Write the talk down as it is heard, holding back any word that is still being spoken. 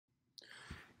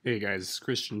Hey guys, it's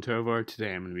Christian Tovar.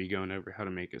 Today I'm going to be going over how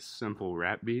to make a simple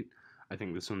rap beat. I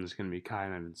think this one is going to be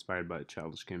kind of inspired by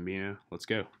Childish Gambino. Let's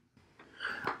go.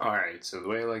 Alright, so the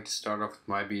way I like to start off with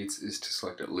my beats is to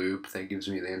select a loop that gives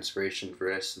me the inspiration for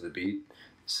the rest of the beat.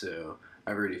 So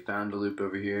I've already found a loop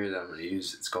over here that I'm going to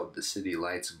use. It's called the City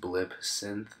Lights Blip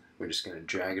Synth. We're just going to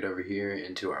drag it over here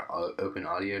into our open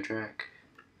audio track.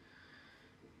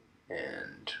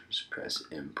 And just press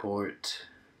import.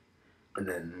 And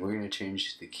then we're going to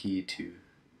change the key to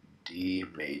D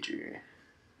major.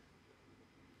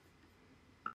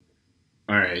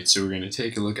 Alright, so we're going to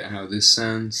take a look at how this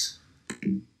sounds.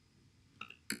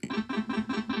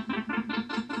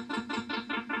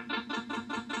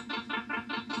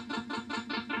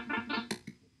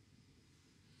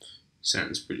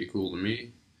 Sounds pretty cool to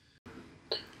me.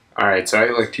 Alright, so I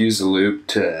like to use the loop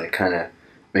to kind of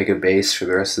make a bass for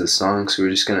the rest of the song, so we're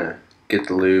just going to get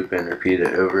the loop and repeat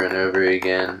it over and over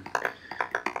again.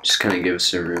 Just kind of give us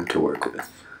some room to work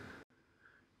with.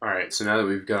 Alright, so now that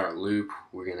we've got our loop,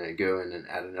 we're going to go in and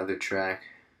add another track.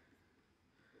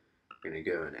 We're going to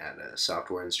go and add a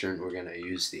software instrument. We're going to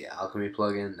use the Alchemy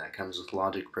plugin that comes with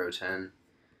Logic Pro 10.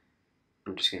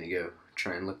 We're just going to go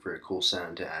try and look for a cool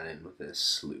sound to add in with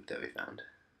this loop that we found.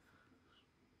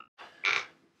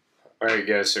 Alright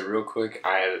guys, so real quick,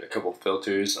 I added a couple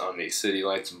filters on the City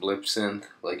Lights Blip Synth,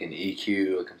 like an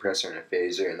EQ, a compressor, and a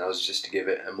phaser, and that was just to give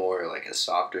it a more like a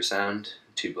softer sound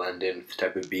to blend in with the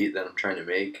type of beat that I'm trying to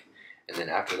make. And then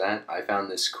after that, I found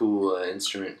this cool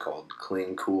instrument called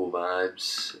Clean Cool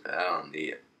Vibes on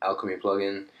the Alchemy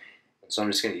plugin. So I'm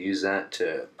just going to use that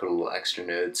to put a little extra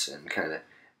notes and kind of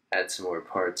add some more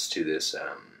parts to this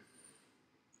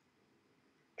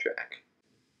track.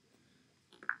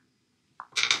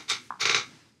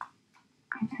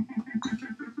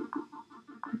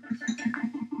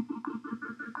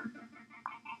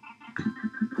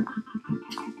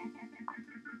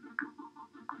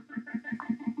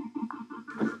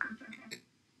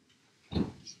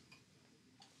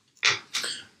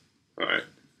 Alright,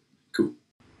 cool.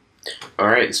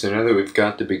 Alright, so now that we've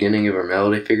got the beginning of our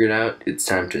melody figured out, it's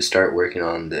time to start working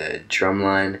on the drum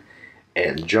line.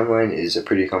 And the drum line is a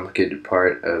pretty complicated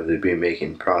part of the beat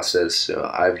making process,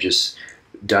 so I've just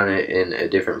done it in a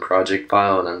different project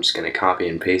file, and I'm just going to copy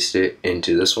and paste it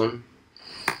into this one.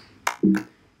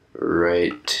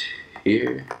 Right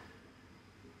here.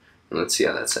 And let's see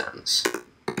how that sounds.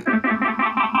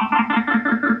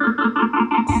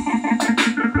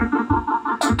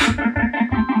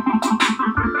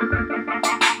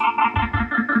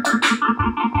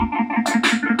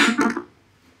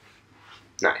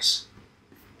 Nice.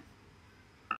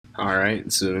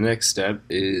 Alright, so the next step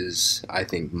is, I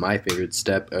think, my favorite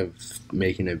step of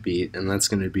making a beat, and that's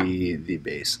going to be the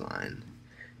bass line.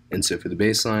 And so for the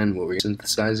bass line, what we're going to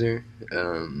synthesizer,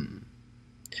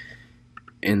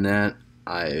 in that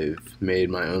I've made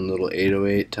my own little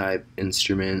 808 type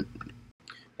instrument.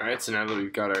 Alright, so now that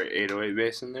we've got our 808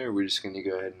 bass in there, we're just going to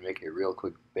go ahead and make a real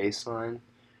quick bass line.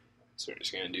 So we're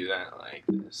just going to do that like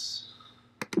this.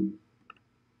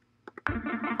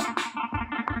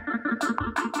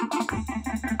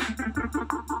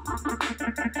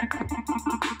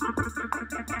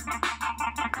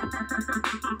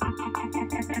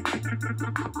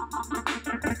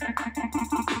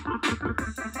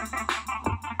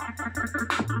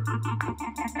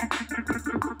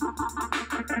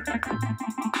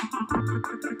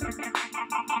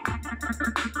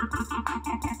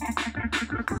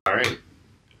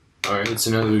 Alright,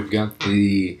 so now that we've got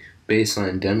the bass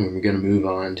line done, we're going to move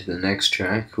on to the next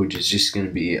track, which is just going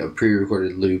to be a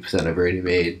pre-recorded loop that I've already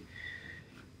made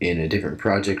in a different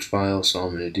project file. So all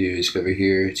I'm going to do is go over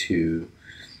here to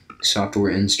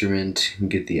software instrument,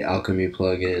 get the Alchemy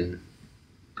plugin,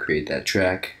 create that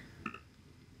track.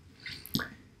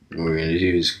 And what we're going to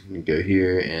do is go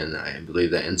here, and I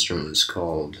believe that instrument was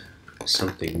called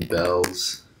something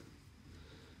bells,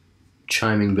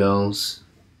 chiming bells.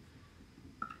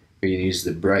 We can use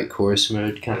the bright chorus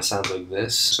mode, kind of sounds like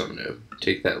this. So I'm going to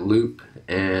take that loop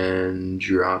and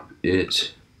drop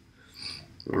it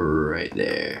right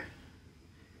there.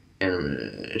 And I'm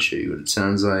going to show you what it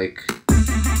sounds like.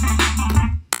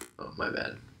 Oh, my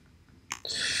bad.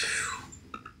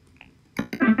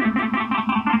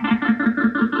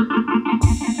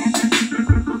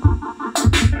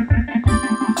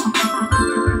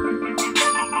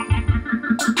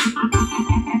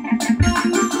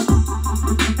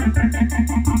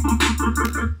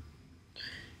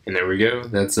 And there we go,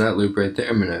 that's that loop right there.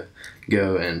 I'm gonna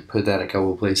go and put that a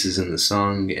couple places in the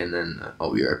song, and then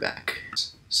I'll be right back.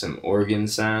 Some organ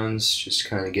sounds, just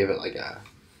kind of give it like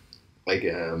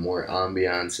a more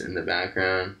ambiance in the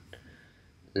background.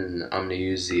 And I'm gonna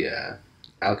use the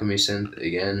Alchemy synth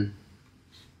again.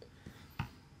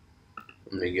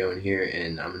 I'm gonna go in here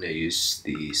and I'm gonna use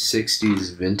the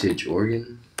 60s vintage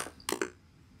organ.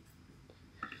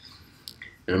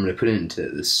 And I'm gonna put it into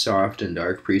the soft and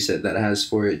dark preset that it has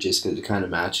for it, just because it kind of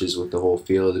matches with the whole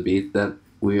feel of the beat that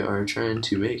we are trying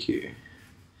to make here.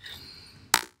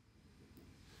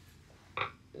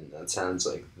 And that sounds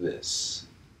like this.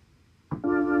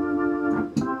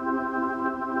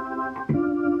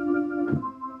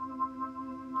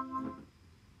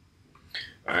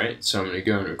 Alright, so I'm going to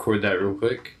go and record that real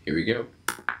quick. Here we go.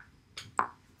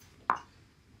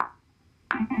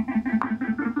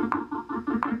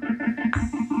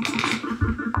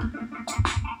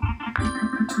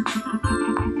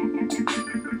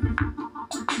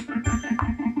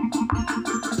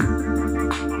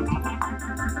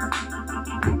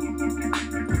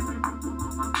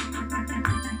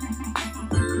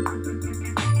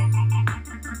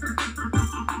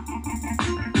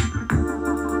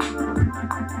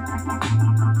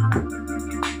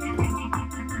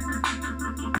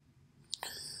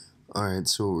 Alright,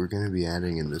 so what we're going to be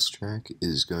adding in this track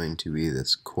is going to be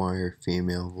this choir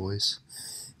female voice.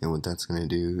 And what that's going to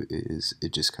do is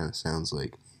it just kind of sounds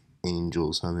like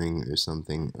angels humming or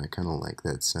something. I kind of like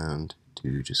that sound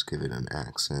to just give it an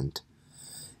accent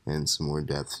and some more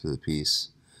depth to the piece.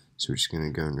 So we're just going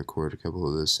to go and record a couple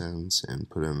of those sounds and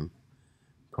put them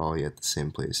probably at the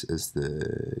same place as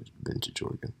the vintage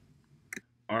organ.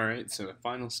 Alright, so the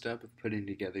final step of putting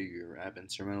together your rap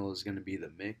instrumental is going to be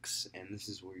the mix, and this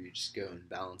is where you just go and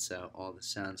balance out all the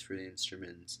sounds for the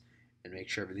instruments and make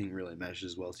sure everything really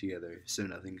meshes well together so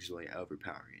nothing's really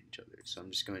overpowering each other. So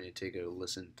I'm just going to take a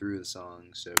listen through the song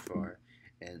so far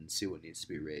and see what needs to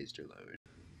be raised or lowered.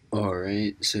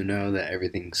 Alright, so now that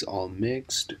everything's all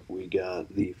mixed, we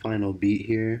got the final beat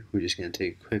here. We're just going to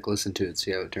take a quick listen to it,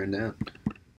 see how it turned out.